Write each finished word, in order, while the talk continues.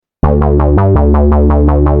You're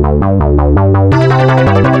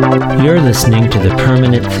listening to The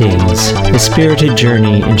Permanent Things, a spirited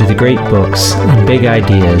journey into the great books and big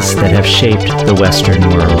ideas that have shaped the Western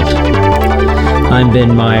world. I'm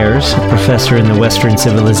Ben Myers, a professor in the Western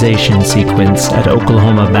Civilization sequence at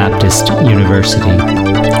Oklahoma Baptist University.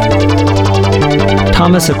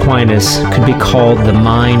 Thomas Aquinas could be called the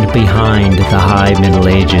mind behind the High Middle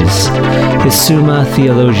Ages. His Summa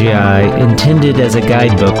Theologiae, intended as a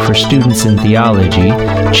guidebook for students in theology,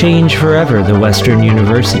 changed forever the Western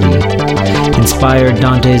University, inspired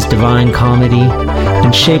Dante's Divine Comedy,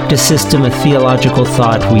 and shaped a system of theological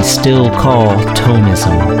thought we still call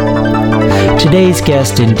Thomism. Today's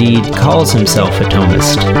guest indeed calls himself a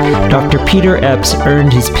Thomist. Dr. Peter Epps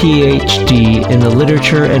earned his Ph.D. in the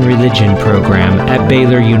Literature and Religion program at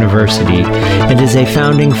Baylor University and is a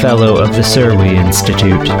founding fellow of the Serwi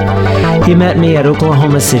Institute. He met me at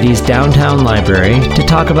Oklahoma City's downtown library to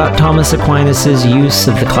talk about Thomas Aquinas' use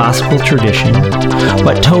of the classical tradition,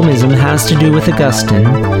 what Thomism has to do with Augustine,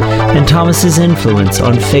 and Thomas's influence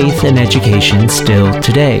on faith and education still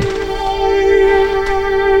today.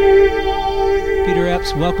 Peter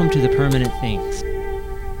Epps, welcome to The Permanent Things.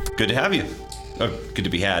 Good to have you. Oh, good to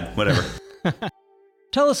be had, whatever.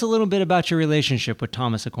 Tell us a little bit about your relationship with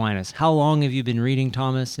Thomas Aquinas. How long have you been reading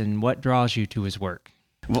Thomas, and what draws you to his work?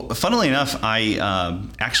 Well, funnily enough, I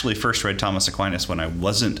actually first read Thomas Aquinas when I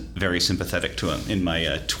wasn't very sympathetic to him. In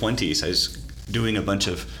my 20s, I was doing a bunch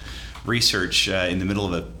of research in the middle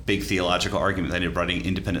of a big theological argument that I ended up writing an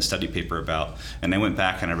independent study paper about. And I went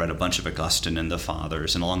back and I read a bunch of Augustine and the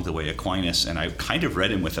Fathers, and along the way Aquinas, and I kind of read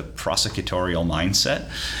him with a prosecutorial mindset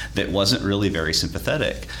that wasn't really very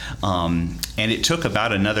sympathetic. And it took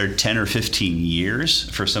about another 10 or 15 years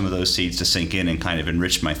for some of those seeds to sink in and kind of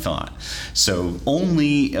enrich my thought. So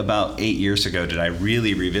only about 8 years ago did I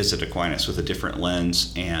really revisit Aquinas with a different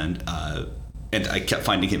lens, and I kept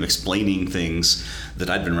finding him explaining things that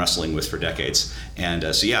I'd been wrestling with for decades. And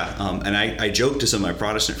and I joked to some of my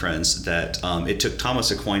Protestant friends that it took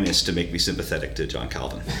Thomas Aquinas to make me sympathetic to John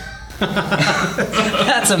Calvin.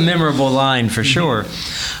 That's a memorable line for sure.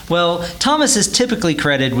 Well, Thomas is typically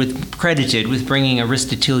credited with bringing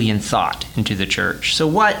Aristotelian thought into the church. So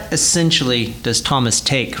what essentially does Thomas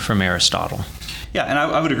take from Aristotle? Yeah, and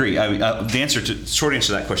I would agree. The short answer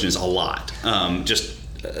to that question is a lot.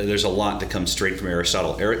 There's a lot that comes straight from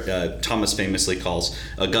Aristotle. Thomas famously calls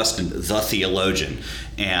Augustine the theologian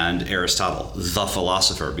and Aristotle the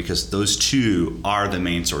philosopher, because those two are the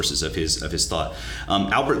main sources of his thought.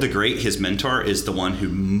 Albert the Great, his mentor, is the one who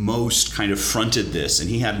most kind of fronted this, and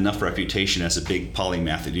he had enough reputation as a big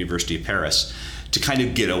polymath at the University of Paris to kind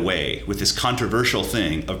of get away with this controversial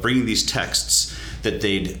thing of bringing these texts that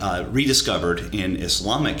they'd rediscovered in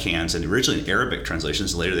Islamic cans and originally in Arabic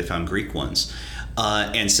translations. Later they found Greek ones.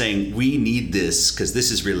 And saying, we need this because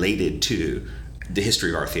this is related to the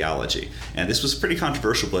history of our theology. And this was pretty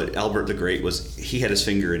controversial, but Albert the Great he had his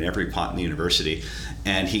finger in every pot in the university,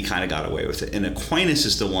 and he kind of got away with it. And Aquinas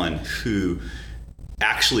is the one who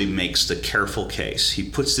actually makes the careful case. He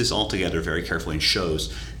puts this all together very carefully and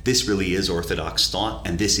shows this really is orthodox thought,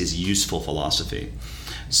 and this is useful philosophy.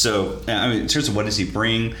 So, in terms of what does he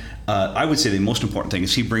bring, I would say the most important thing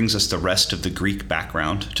is he brings us the rest of the Greek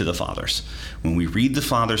background to the Fathers. When we read the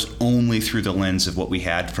Fathers only through the lens of what we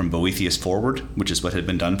had from Boethius forward, which is what had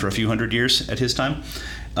been done for a few hundred years at his time,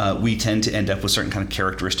 we tend to end up with certain kind of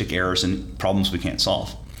characteristic errors and problems we can't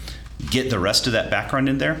solve. Get the rest of that background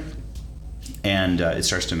in there, and it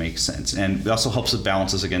starts to make sense. And it also helps it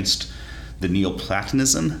balance us against the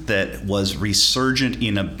Neoplatonism that was resurgent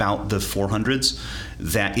in about the 400s.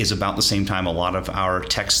 That is about the same time a lot of our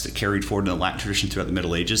texts that carried forward in the Latin tradition throughout the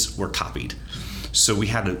Middle Ages were copied. So we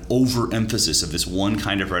had an overemphasis of this one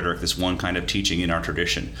kind of rhetoric, this one kind of teaching in our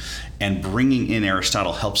tradition. And bringing in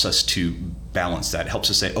Aristotle helps us to balance that. It helps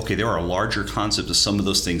us say, okay, there are larger concepts of some of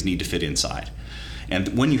those things need to fit inside.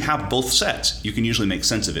 And when you have both sets, you can usually make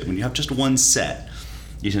sense of it. When you have just one set,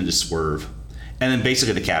 you tend to swerve. And then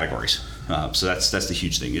basically the categories. So that's the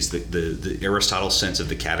huge thing, is the Aristotle sense of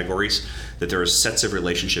the categories, that there are sets of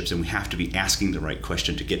relationships and we have to be asking the right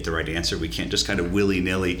question to get the right answer. We can't just kind of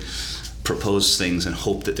willy-nilly propose things and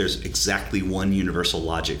hope that there's exactly one universal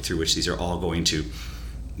logic through which these are all going to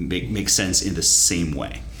make sense in the same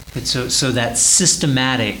way. But so that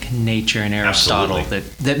systematic nature in Aristotle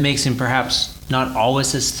that makes him perhaps not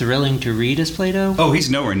always as thrilling to read as Plato? Oh, he's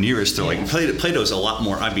nowhere near as thrilling. Yeah. Plato's a lot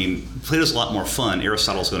more fun.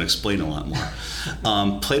 Aristotle's going to explain a lot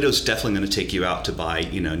more. Plato's definitely going to take you out to buy,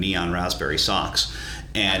 neon raspberry socks.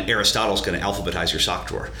 And Aristotle's going to alphabetize your sock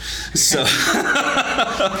drawer. So,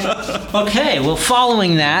 okay. Well,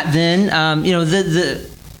 following that, then, the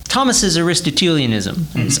Thomas's Aristotelianism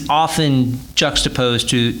is often juxtaposed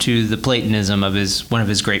to the Platonism of one of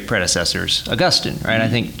his great predecessors, Augustine, right? I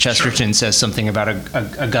think Chesterton says something about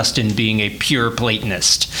Augustine being a pure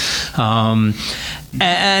Platonist.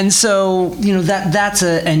 And so, that's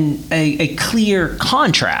a clear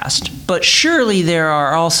contrast. But surely there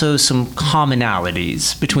are also some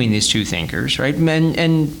commonalities between these two thinkers, right?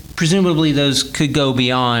 And presumably those could go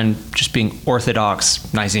beyond just being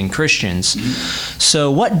Orthodox Nicene Christians.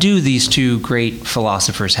 So what do these two great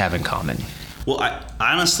philosophers have in common? Well,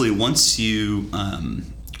 honestly, once you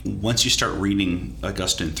start reading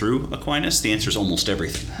Augustine through Aquinas, the answer is almost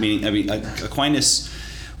everything. Aquinas,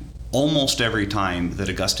 almost every time that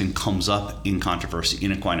Augustine comes up in controversy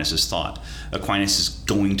in Aquinas' thought, Aquinas is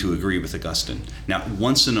going to agree with Augustine. Now,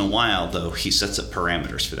 once in a while, though, he sets up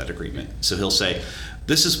parameters for that agreement. So he'll say,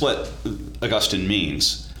 this is what Augustine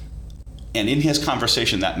means. And in his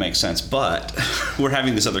conversation, that makes sense. But we're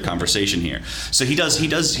having this other conversation here. So he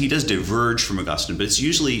does diverge from Augustine, but it's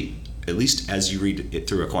usually, at least as you read it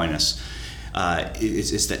through Aquinas,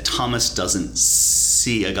 it's that Thomas doesn't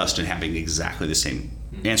see Augustine having exactly the same,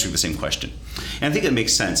 answering the same question. And I think it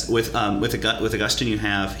makes sense. With Augustine,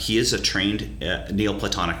 he is a trained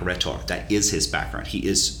Neoplatonic rhetor. That is his background. He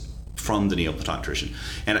is from the Neoplatonic tradition.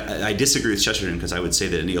 And I disagree with Chesterton because I would say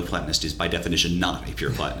that a Neoplatonist is by definition not a pure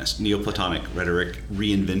Platonist. Neoplatonic rhetoric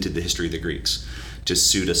reinvented the history of the Greeks to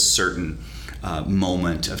suit a certain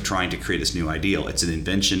moment of trying to create this new ideal. It's an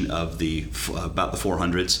invention of about the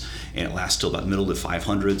 400s, and it lasts till about the middle of the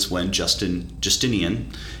 500s when Justinian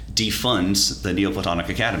defunds the Neoplatonic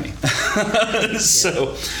Academy.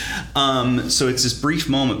 So it's this brief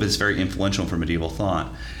moment, but it's very influential for medieval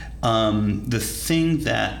thought. The thing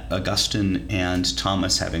that Augustine and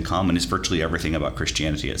Thomas have in common is virtually everything about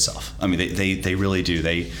Christianity itself. I mean, they really do.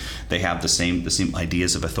 They have the same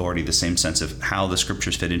ideas of authority, the same sense of how the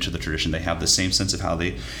scriptures fit into the tradition. They have the same sense of how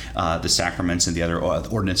the sacraments and the other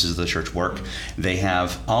ordinances of the church work. They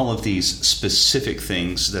have all of these specific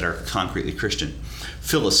things that are concretely Christian.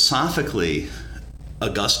 Philosophically,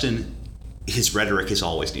 Augustine, his rhetoric is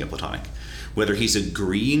always Neoplatonic. Whether he's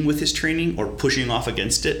agreeing with his training or pushing off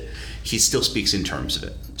against it, he still speaks in terms of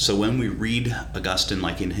it. So when we read Augustine,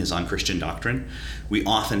 like in his On Christian Doctrine, we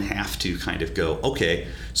often have to kind of go, okay,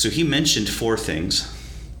 so he mentioned 4 things,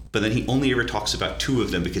 but then he only ever talks about 2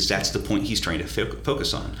 of them because that's the point he's trying to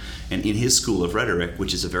focus on. And in his school of rhetoric,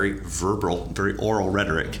 which is a very verbal, very oral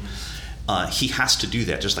rhetoric, he has to do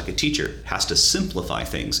that, just like a teacher has to simplify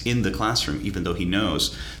things in the classroom, even though he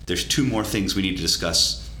knows there's 2 more things we need to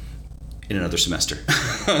discuss in another semester.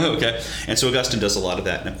 Okay? And so Augustine does a lot of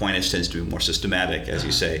that, and Aquinas tends to be more systematic, as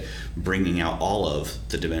you say, bringing out all of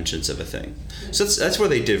the dimensions of a thing. So that's where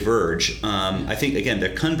they diverge. I think, again,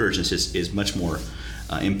 their convergence is much more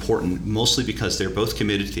important, mostly because they're both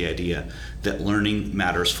committed to the idea that learning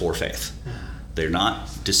matters for faith. They're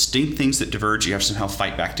not distinct things that diverge, you have to somehow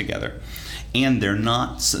fight back together. And they're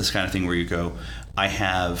not this kind of thing where you go, I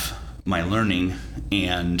have my learning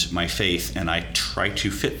and my faith, and I try to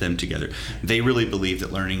fit them together. They really believe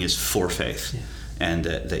that learning is for faith, and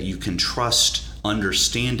that you can trust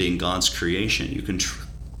understanding God's creation. You can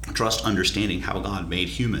trust understanding how God made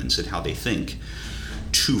humans and how they think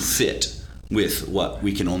to fit with what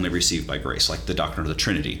we can only receive by grace, like the doctrine of the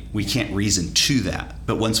Trinity. We can't reason to that,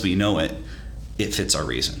 but once we know it, it fits our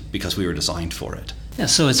reason because we were designed for it. Yeah,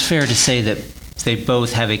 so it's fair to say that they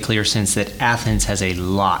both have a clear sense that Athens has a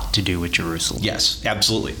lot to do with Jerusalem. Yes,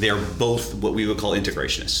 absolutely. They are both what we would call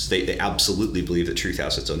integrationists. They absolutely believe that truth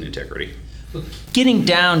has its own integrity. Getting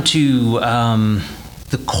down to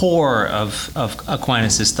the core of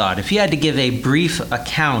Aquinas' thought, if you had to give a brief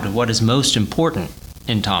account of what is most important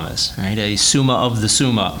in Thomas, right, a summa of the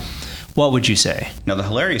summa, what would you say? Now, the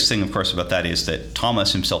hilarious thing, of course, about that is that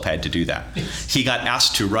Thomas himself had to do that. He got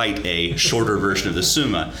asked to write a shorter version of the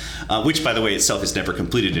Summa, which, by the way, itself is never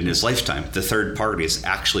completed in his lifetime. The third part is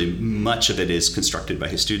actually, much of it is constructed by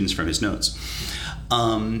his students from his notes.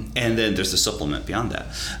 And then there's the supplement beyond that.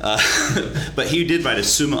 But he did write a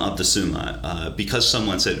Summa of the Summa because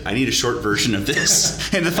someone said, I need a short version of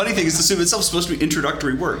this. And the funny thing is the Summa itself is supposed to be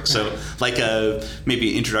introductory work. So like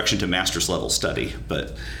maybe an introduction to master's level study.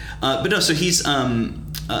 But no, so he's, let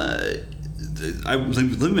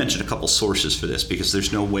me mention a couple sources for this because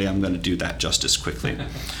there's no way I'm going to do that justice quickly.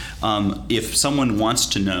 If someone wants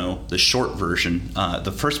to know the short version,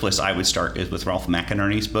 the first place I would start is with Ralph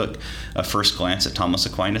McInerney's book, A First Glance at Thomas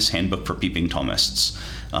Aquinas, Handbook for Peeping Thomists.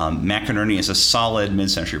 McInerney is a solid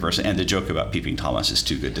mid-century person, and the joke about Peeping Thomas is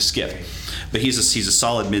too good to skip. But he's a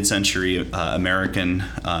solid mid-century American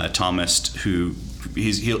Thomist who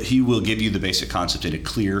he will give you the basic concept in a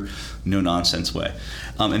clear, no-nonsense way.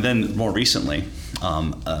 And then more recently,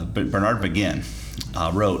 Bernard McGinn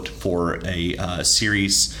wrote for a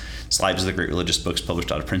series, Lives of the Great Religious Books,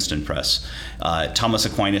 published out of Princeton Press, Thomas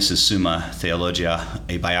Aquinas' Summa Theologia,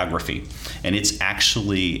 a biography. And it's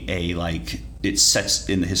actually it sets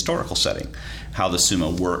in the historical setting how the Summa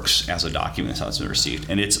works as a document, how it's been received.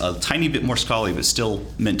 And it's a tiny bit more scholarly, but still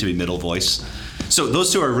meant to be middle voice. So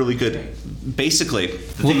those two are really good. Basically,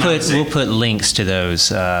 we'll put links to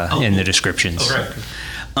those in the descriptions.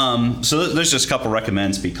 Okay. So there's just a couple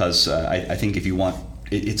recommends, because I think if you want,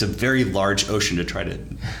 it's a very large ocean to try to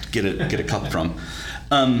get a cup from.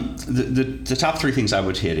 The top three things I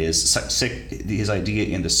would hit is his idea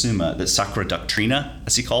in the Summa that Sacra Doctrina,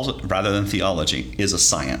 as he calls it, rather than theology, is a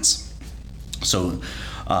science. So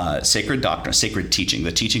sacred doctrine, sacred teaching,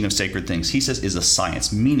 the teaching of sacred things, he says, is a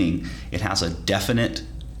science, meaning it has a definite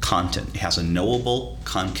content. It has a knowable,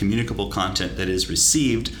 communicable content that is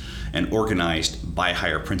received and organized by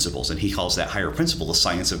higher principles. And he calls that higher principle the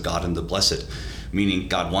science of God and the blessed, meaning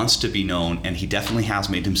God wants to be known, and he definitely has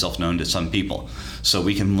made himself known to some people. So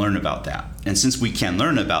we can learn about that. And since we can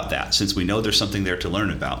learn about that, since we know there's something there to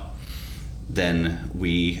learn about, then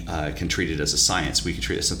we can treat it as a science. We can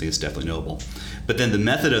treat it as something that's definitely knowable. But then the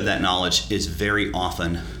method of that knowledge is very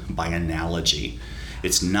often by analogy.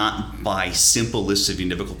 It's not by simple lists of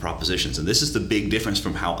univocal propositions. And this is the big difference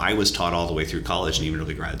from how I was taught all the way through college and even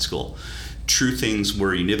early grad school. True things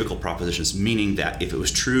were univocal propositions, meaning that if it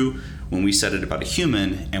was true when we said it about a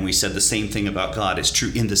human and we said the same thing about God, it's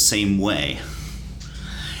true in the same way.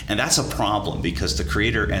 And that's a problem, because the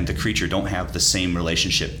creator and the creature don't have the same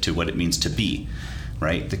relationship to what it means to be,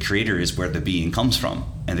 right? The creator is where the being comes from,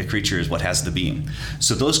 and the creature is what has the being.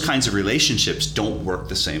 So those kinds of relationships don't work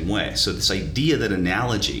the same way. So this idea that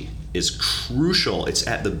analogy is crucial, it's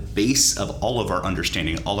at the base of all of our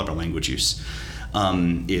understanding, all of our language use,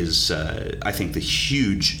 is, I think, the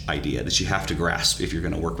huge idea that you have to grasp if you're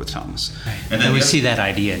going to work with Thomas. Right. And then we see that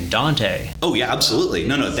idea in Dante. Oh, yeah, absolutely.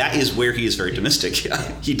 No, that is where he is very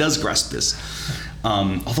Thomistic. He does grasp this.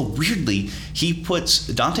 Although, weirdly,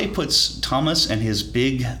 Dante puts Thomas and his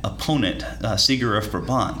big opponent, Siger of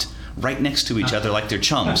Brabant, right next to each other like they're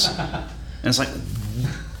chums. And it's like,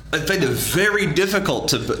 I find it very difficult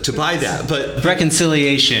to buy that, but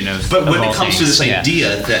reconciliation of. But when it comes to this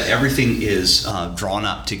idea that everything is drawn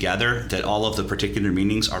up together, that all of the particular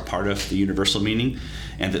meanings are part of the universal meaning,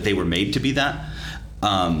 and that they were made to be that,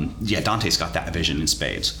 Dante's got that vision in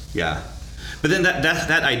spades. Yeah, but then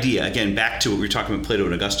that idea, again, back to what we were talking about Plato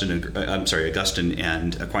and Augustine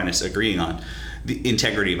and Aquinas agreeing on, the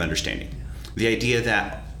integrity of understanding, the idea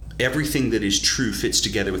that everything that is true fits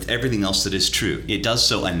together with everything else that is true. It does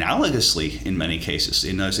so analogously in many cases.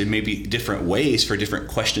 It may be different ways for different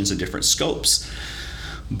questions and different scopes,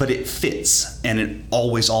 but it fits, and it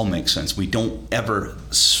always all makes sense. We don't ever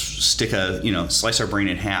slice our brain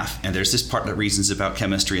in half, and there's this part that reasons about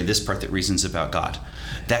chemistry and this part that reasons about God.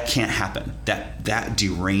 That can't happen. That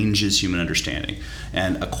deranges human understanding.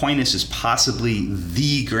 And Aquinas is possibly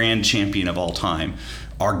the grand champion of all time,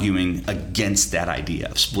 arguing against that idea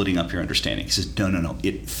of splitting up your understanding. He says, no,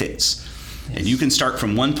 it fits. Yes. And you can start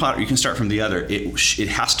from one pot or you can start from the other. It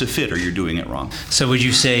has to fit, or you're doing it wrong. So would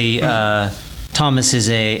you say Thomas is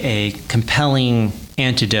a compelling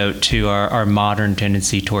antidote to our modern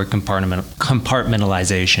tendency toward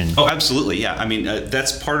compartmentalization? Oh, absolutely, yeah. I mean,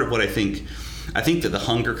 that's part of what I think. I think that the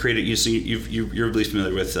hunger created, you're really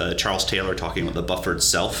familiar with Charles Taylor talking about the buffered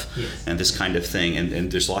self. Yes. And this kind of thing. And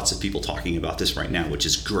there's lots of people talking about this right now, which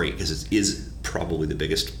is great, because it is probably the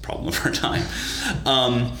biggest problem of our time.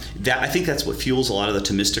 I think that's what fuels a lot of the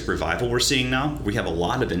Thomistic revival we're seeing now. We have a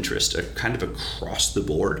lot of interest kind of across the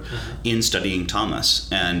board in studying Thomas.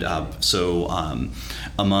 And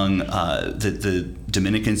among the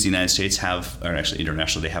Dominicans, the United States or actually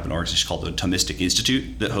internationally, they have an organization called the Thomistic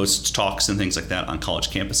Institute that hosts talks and things like that on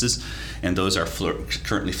college campuses, and those are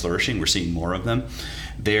currently flourishing. We're seeing more of them.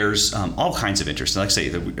 There's all kinds of interest. Like I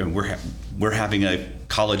say, we're having a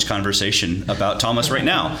college conversation about Thomas right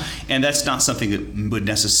now, and that's not something that would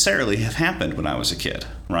necessarily have happened when I was a kid,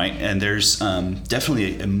 right? And there's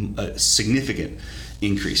definitely a significant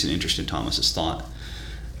increase in interest in Thomas's thought.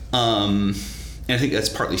 And I think that's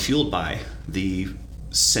partly fueled by the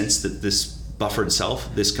sense that this buffered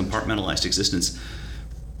self, this compartmentalized existence,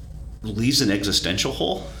 leaves an existential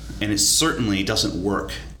hole, and it certainly doesn't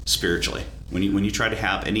work spiritually. When you try to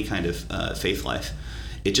have any kind of faith life,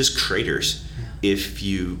 it just craters if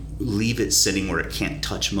you leave it sitting where it can't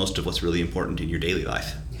touch most of what's really important in your daily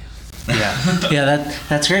life.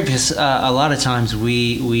 That's great, because a lot of times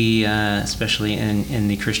we especially in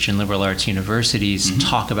the Christian liberal arts universities,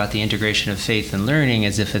 talk about the integration of faith and learning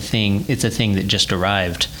as if it's a thing that just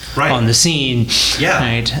arrived on the scene. Yeah,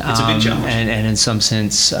 right? It's a big challenge. And in some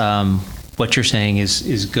sense, what you're saying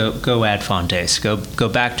is go ad fontes, go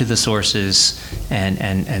back to the sources,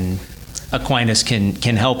 and Aquinas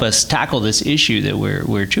can help us tackle this issue that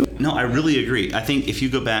we're chewing. No, I really agree. I think if you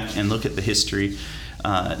go back and look at the history,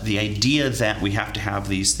 the idea that we have to have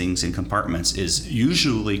these things in compartments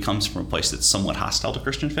usually comes from a place that's somewhat hostile to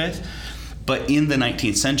Christian faith. But in the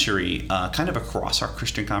 19th century, kind of across our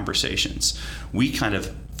Christian conversations, we kind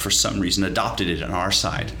of, for some reason, adopted it on our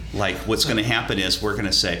side. Like, what's going to happen is we're going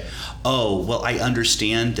to say, oh, well, I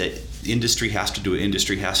understand that industry has to do what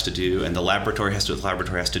industry has to do, and the laboratory has to do what the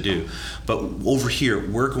laboratory has to do. But over here,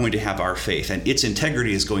 we're going to have our faith, and its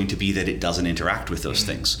integrity is going to be that it doesn't interact with those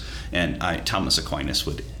things. And Thomas Aquinas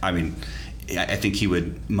I think he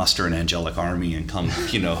would muster an angelic army and come,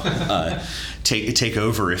 take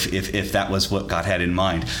over if that was what God had in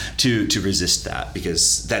mind to resist that,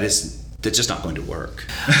 because that's just not going to work.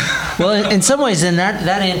 Well, in some ways, then that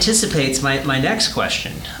anticipates my next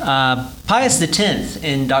question. Pius X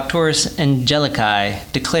in Doctoris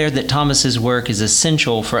Angelicae declared that Thomas's work is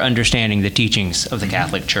essential for understanding the teachings of the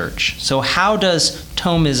Catholic Church. So how does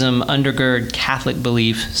Thomism undergird Catholic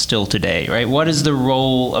belief still today, right? What is the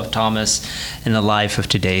role of Thomas in the life of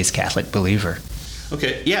today's Catholic believer?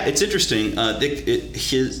 Okay, yeah, it's interesting.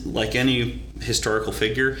 His, like any historical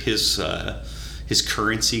figure, his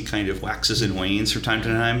currency kind of waxes and wanes from time to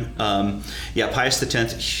time. Pius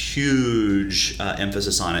X, huge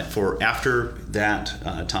emphasis on it. For after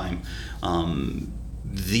that time,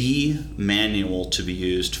 the manual to be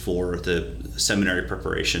used for the seminary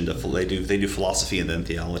preparation, they do philosophy and then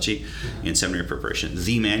theology in seminary preparation.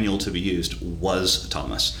 The manual to be used was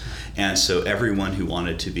Thomas. And so everyone who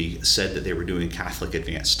wanted to be said that they were doing Catholic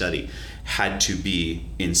advanced study had to be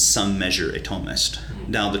in some measure a Thomist.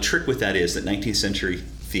 Now the trick with that is that 19th century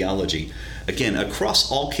theology, again,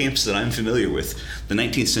 across all camps that I'm familiar with, the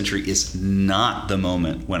 19th century is not the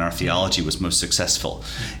moment when our theology was most successful.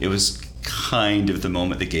 It was kind of the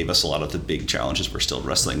moment that gave us a lot of the big challenges we're still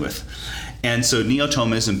wrestling with. And so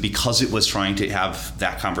Neo-Thomism, because it was trying to have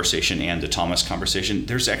that conversation and the Thomas conversation,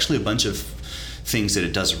 there's actually a bunch of things that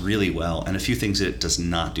it does really well and a few things that it does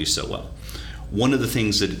not do so well. One of the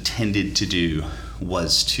things that it tended to do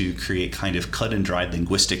was to create kind of cut and dried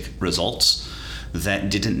linguistic results that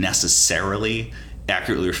didn't necessarily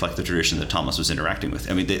accurately reflect the tradition that Thomas was interacting with.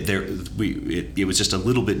 I mean, it was just a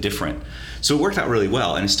little bit different. So it worked out really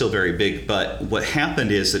well, and it's still very big. But what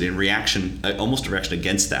happened is that in reaction, almost a reaction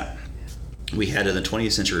against that, we had in the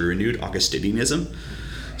 20th century renewed Augustinianism.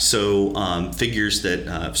 So figures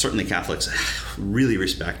that certainly Catholics really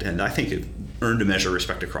respect, and I think it earned a measure of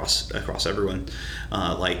respect across everyone,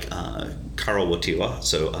 like Karl Wojtyła,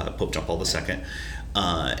 so Pope John Paul II,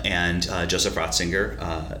 and Joseph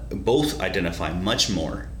Ratzinger, both identify much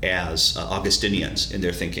more as Augustinians in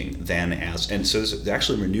their thinking than as, and so there's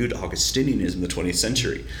actually renewed Augustinianism in the 20th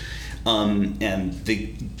century. And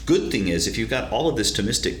the good thing is, if you've got all of this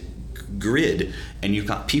Thomistic grid and you've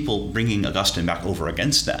got people bringing Augustine back over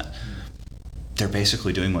against that, they're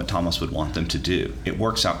basically doing what Thomas would want them to do. It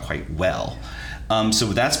works out quite well. So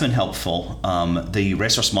that's been helpful. The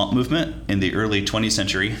Ressourcement movement in the early 20th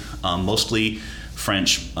century, mostly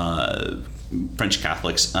French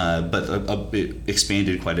Catholics, but it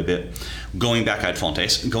expanded quite a bit. Going back ad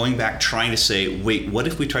fontes, trying to say, wait, what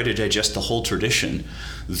if we try to digest the whole tradition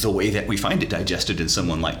the way that we find it digested in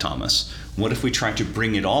someone like Thomas? What if we try to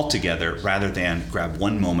bring it all together rather than grab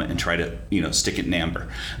one moment and try to, stick it in amber?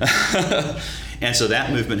 And so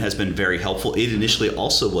that movement has been very helpful. It initially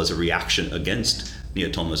also was a reaction against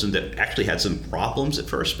Neo-Thomism that actually had some problems at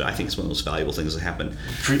first, but I think it's one of the most valuable things that happened.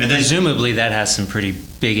 And presumably that has some pretty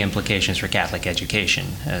big implications for Catholic education.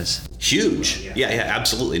 As huge. Yeah,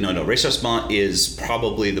 absolutely. No. Ressourcement is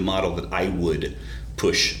probably the model that I would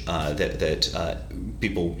push that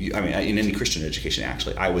people, in any Christian education,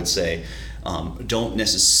 actually, I would say don't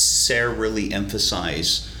necessarily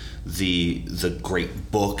emphasize the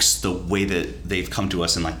great books the way that they've come to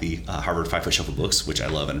us in like the Harvard 5-Foot Shuffle books, which I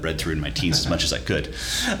love and read through in my teens as much as I could,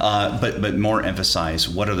 but more emphasize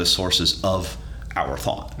what are the sources of our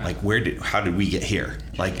thought, like how did we get here,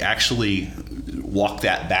 like actually walk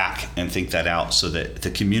that back and think that out so that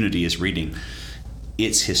the community is reading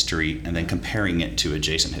its history and then comparing it to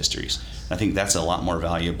adjacent histories. I think that's a lot more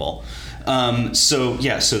valuable. So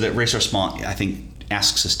that Ressourcement, I think,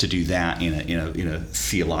 asks us to do that in a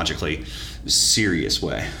theologically serious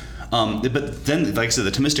way. But then, like I said,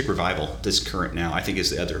 the Thomistic revival that's current now, I think, is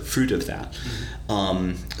the other fruit of that.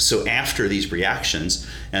 So after these reactions,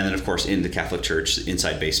 and then of course in the Catholic Church,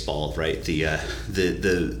 inside baseball, right?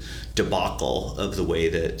 The debacle of the way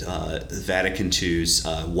that Vatican II's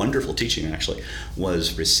wonderful teaching actually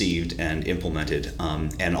was received and implemented,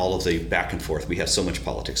 and all of the back and forth. We have so much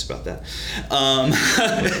politics about that.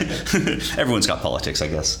 Everyone's got politics, I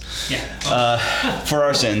guess. Yeah. For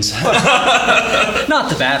our sins. Not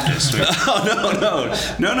the Baptists.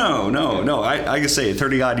 Oh, no. I can say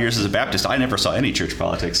 30 odd years as a Baptist, I never saw any church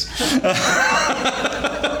politics.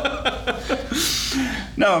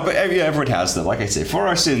 No, but everyone has them. Like I say, for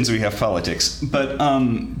our sins we have politics. But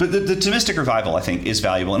the Thomistic revival, I think, is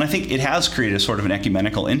valuable, and I think it has created a sort of an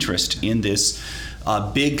ecumenical interest in this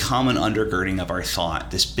big common undergirding of our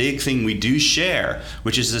thought, this big thing we do share,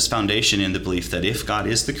 which is this foundation in the belief that if God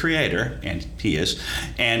is the creator, and he is,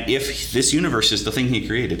 and if this universe is the thing he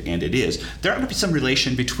created, and it is, there ought to be some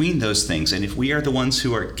relation between those things. And if we are the ones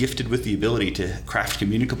who are gifted with the ability to craft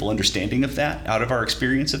communicable understanding of that out of our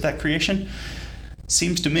experience of that creation,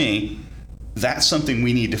 seems to me that's something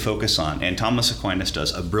we need to focus on. And Thomas Aquinas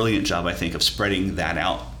does a brilliant job, I think, of spreading that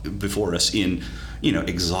out before us in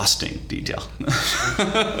exhausting detail.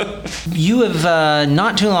 You have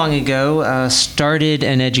not too long ago started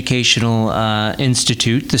an educational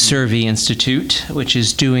institute, the Survey Institute, which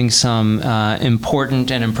is doing some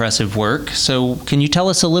important and impressive work. So can you tell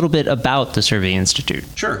us a little bit about the Survey Institute?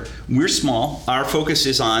 Sure. We're small. Our focus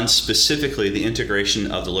is on specifically the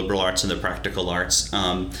integration of the liberal arts and the practical arts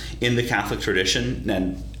in the Catholic tradition.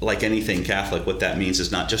 And like anything Catholic, what that means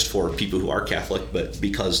is not just for people who are Catholic, but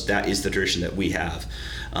because that is the tradition that we have.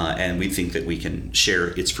 And we think that we can share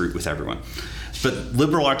its fruit with everyone. But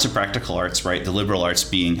liberal arts and practical arts, right? The liberal arts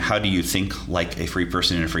being, how do you think like a free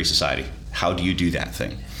person in a free society? How do you do that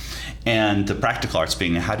thing? And the practical arts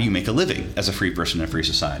being, how do you make a living as a free person in a free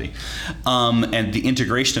society? And the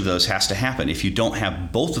integration of those has to happen. If you don't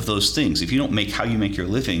have both of those things, if you don't make how you make your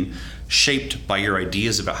living shaped by your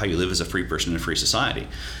ideas about how you live as a free person in a free society,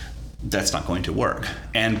 that's not going to work.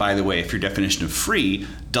 And by the way, if your definition of free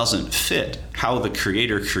doesn't fit how the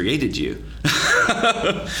creator created you,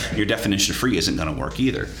 your definition of free isn't going to work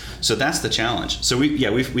either. So that's the challenge. So we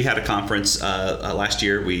had a conference last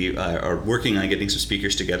year. We are working on getting some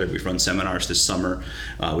speakers together. We've run seminars this summer.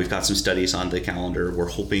 We've got some studies on the calendar. We're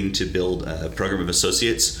hoping to build a program of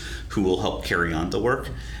associates who will help carry on the work.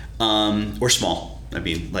 We're small. I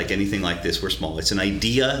mean, like anything like this, we're small. It's an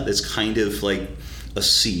idea that's kind of like a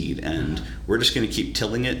seed, and we're just going to keep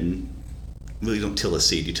tilling it. And well, you don't till a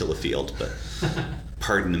seed, you till a field, but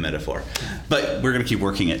pardon the metaphor. But we're going to keep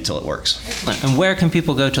working it till it works. And where can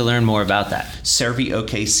people go to learn more about that?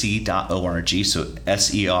 serviokc.org, so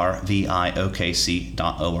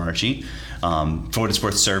serviokc.org. For what it's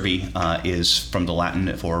worth, Servi is from the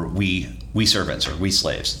Latin for we servants, or we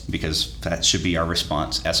slaves, because that should be our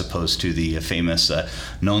response, as opposed to the famous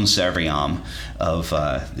non serviam of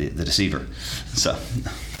the deceiver. So,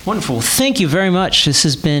 wonderful. Thank you very much. This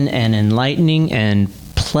has been an enlightening and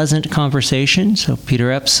pleasant conversation. So,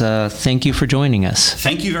 Peter Epps, thank you for joining us.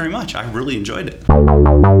 Thank you very much. I really enjoyed it.